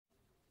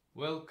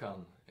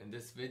Welcome! In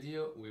this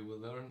video we will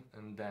learn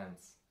and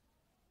dance.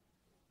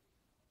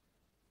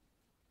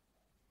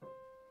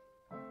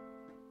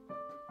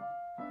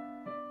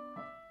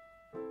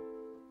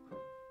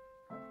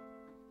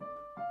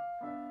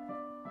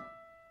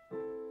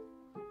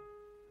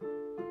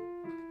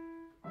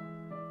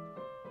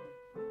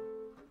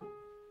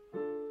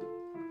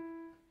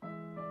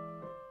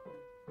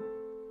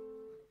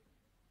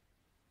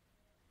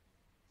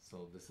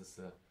 So this is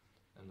a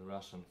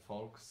Russian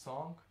folk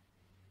song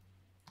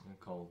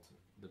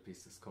the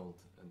piece is called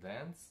a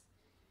dance,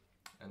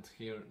 and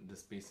here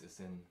this piece is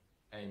in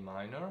A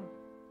minor,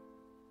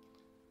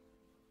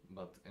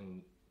 but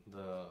in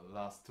the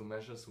last two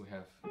measures we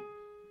have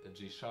a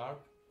G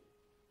sharp,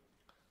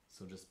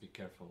 so just be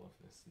careful of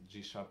this,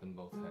 G sharp in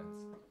both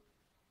hands.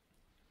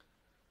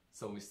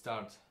 So we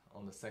start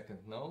on the second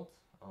note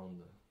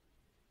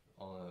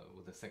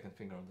with the second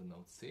finger on the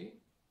note C.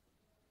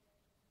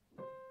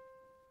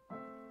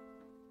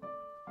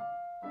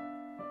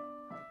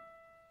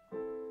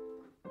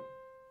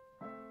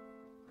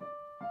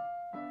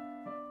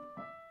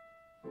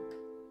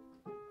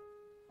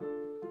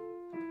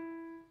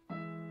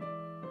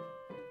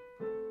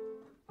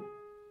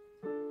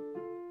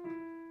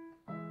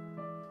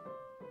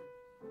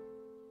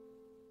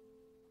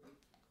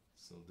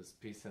 So this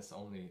piece has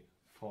only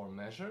 4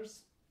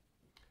 measures,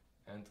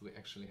 and we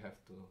actually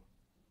have to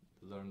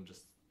learn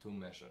just 2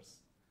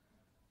 measures,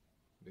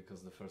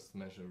 because the first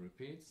measure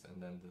repeats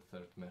and then the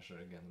third measure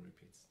again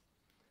repeats.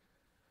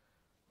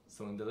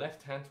 So in the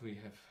left hand we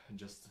have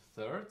just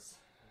thirds,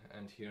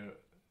 and here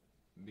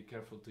be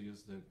careful to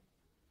use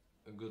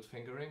a good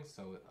fingering,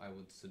 so I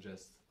would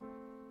suggest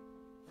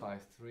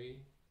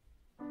 5-3,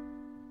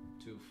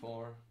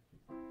 2-4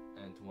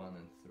 and 1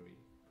 and 3.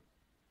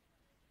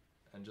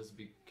 And just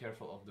be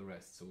careful of the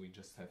rest, so we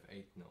just have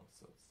 8 notes,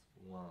 so it's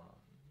 1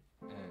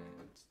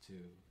 and 2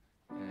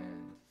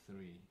 and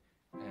 3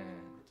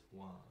 and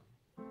 1.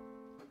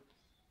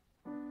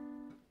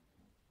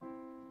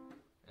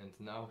 And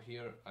now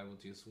here I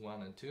would use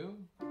 1 and 2,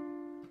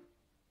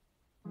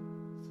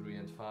 3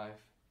 and 5,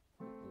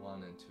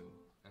 1 and 2,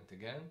 and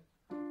again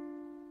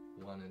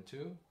 1 and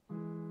 2,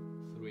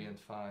 3 and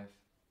 5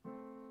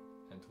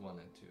 and 1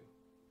 and 2.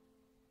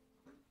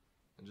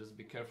 And just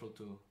be careful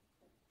to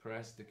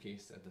press the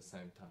keys at the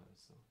same time,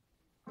 so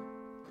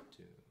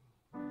 2,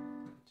 1,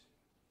 2.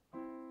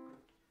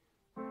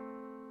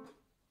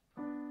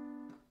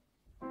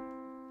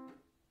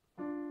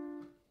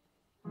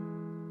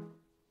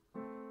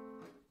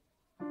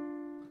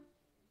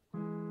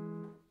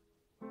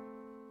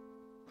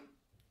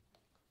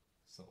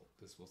 So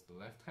this was the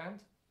left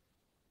hand.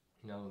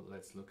 Now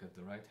let's look at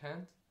the right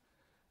hand.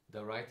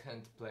 The right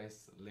hand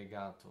plays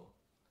legato,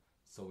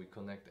 so we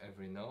connect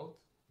every note.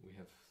 We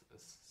have a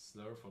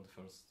slur for the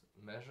first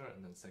measure,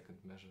 and then second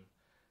measure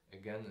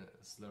again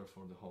a slur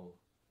for the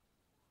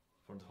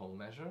whole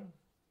measure.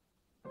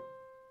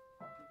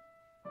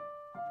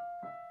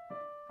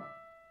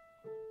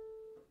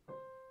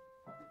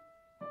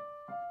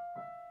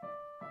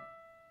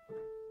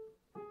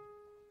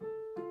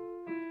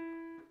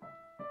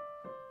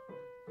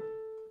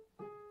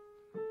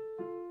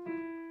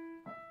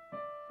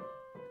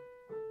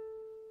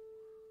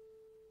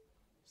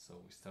 So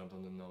we start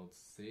on the note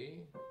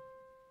C.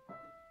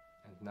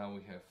 And now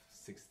we have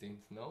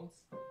 16th notes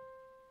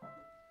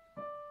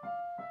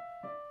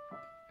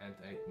and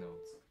 8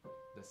 notes,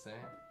 the same.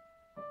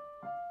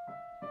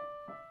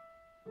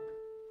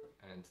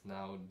 And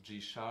now G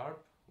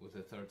sharp with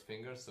the third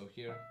finger, so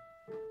here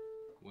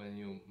when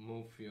you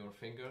move your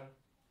finger,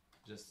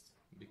 just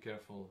be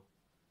careful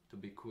to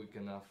be quick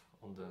enough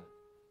on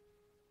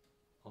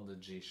the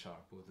G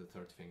sharp with the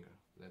third finger.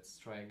 Let's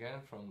try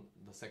again from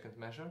the second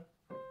measure.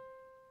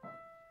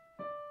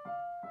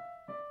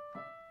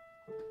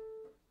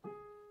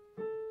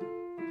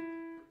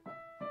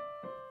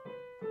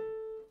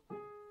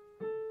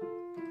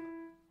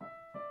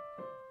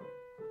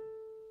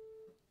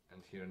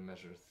 Here in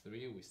measure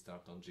 3 we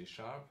start on G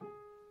sharp,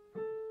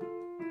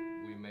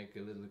 we make a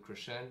little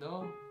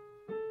crescendo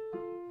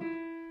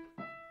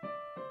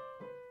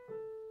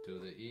to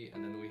the E,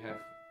 and then we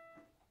have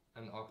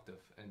an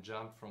octave and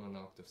jump from an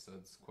octave, so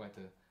it's quite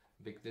a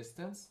big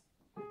distance.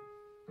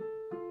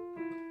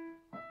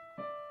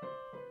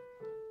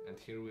 And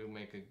here we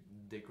make a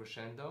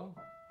decrescendo,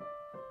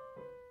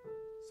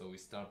 so we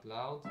start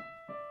loud,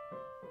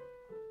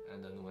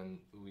 and then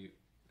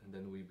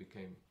we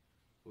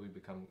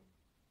become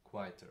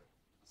quieter.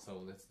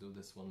 So let's do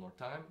this one more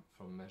time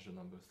from measure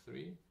number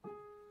 3.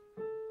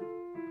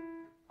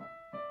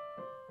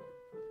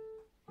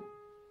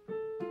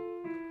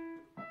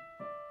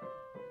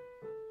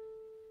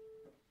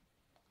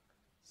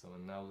 So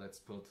now let's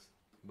put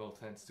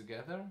both hands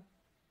together.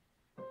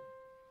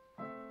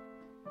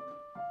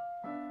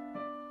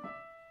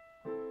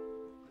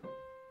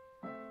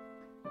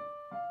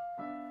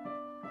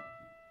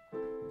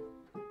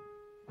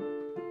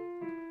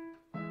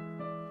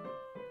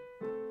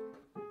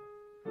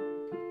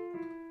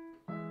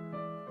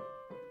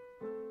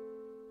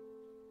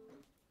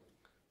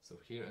 So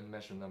here in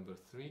measure number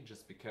 3,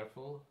 just be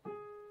careful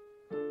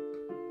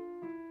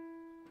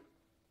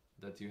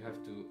that you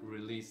have to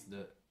release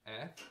the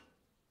F,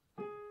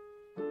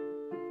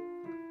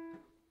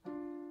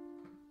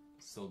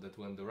 so that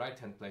when the right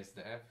hand plays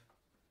the F,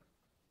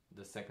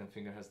 the second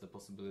finger has the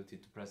possibility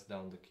to press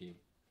down the key.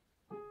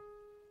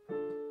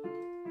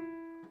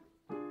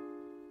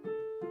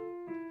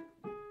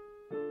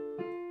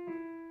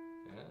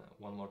 Yeah,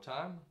 one more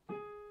time.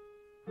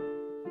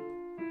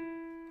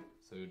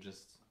 So you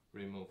just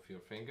remove your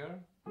finger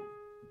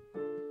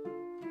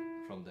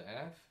from the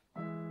F,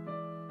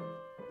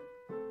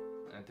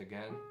 and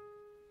again.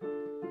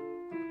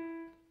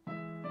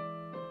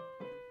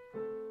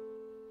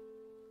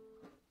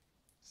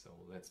 So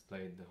let's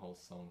play the whole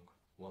song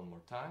one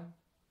more time.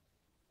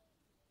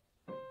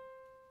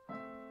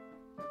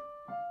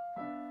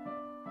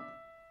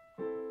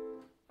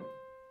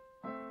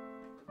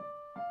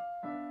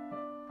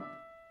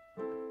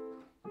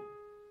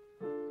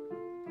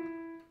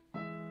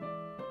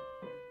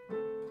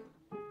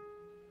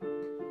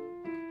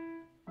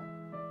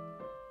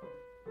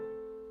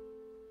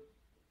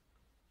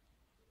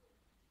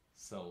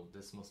 So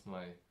this was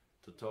my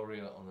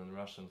tutorial on a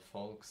Russian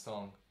folk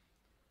song.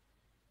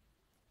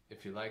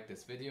 If you like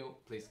this video,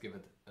 please give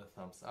it a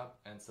thumbs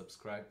up and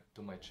subscribe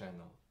to my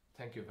channel.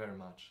 Thank you very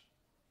much.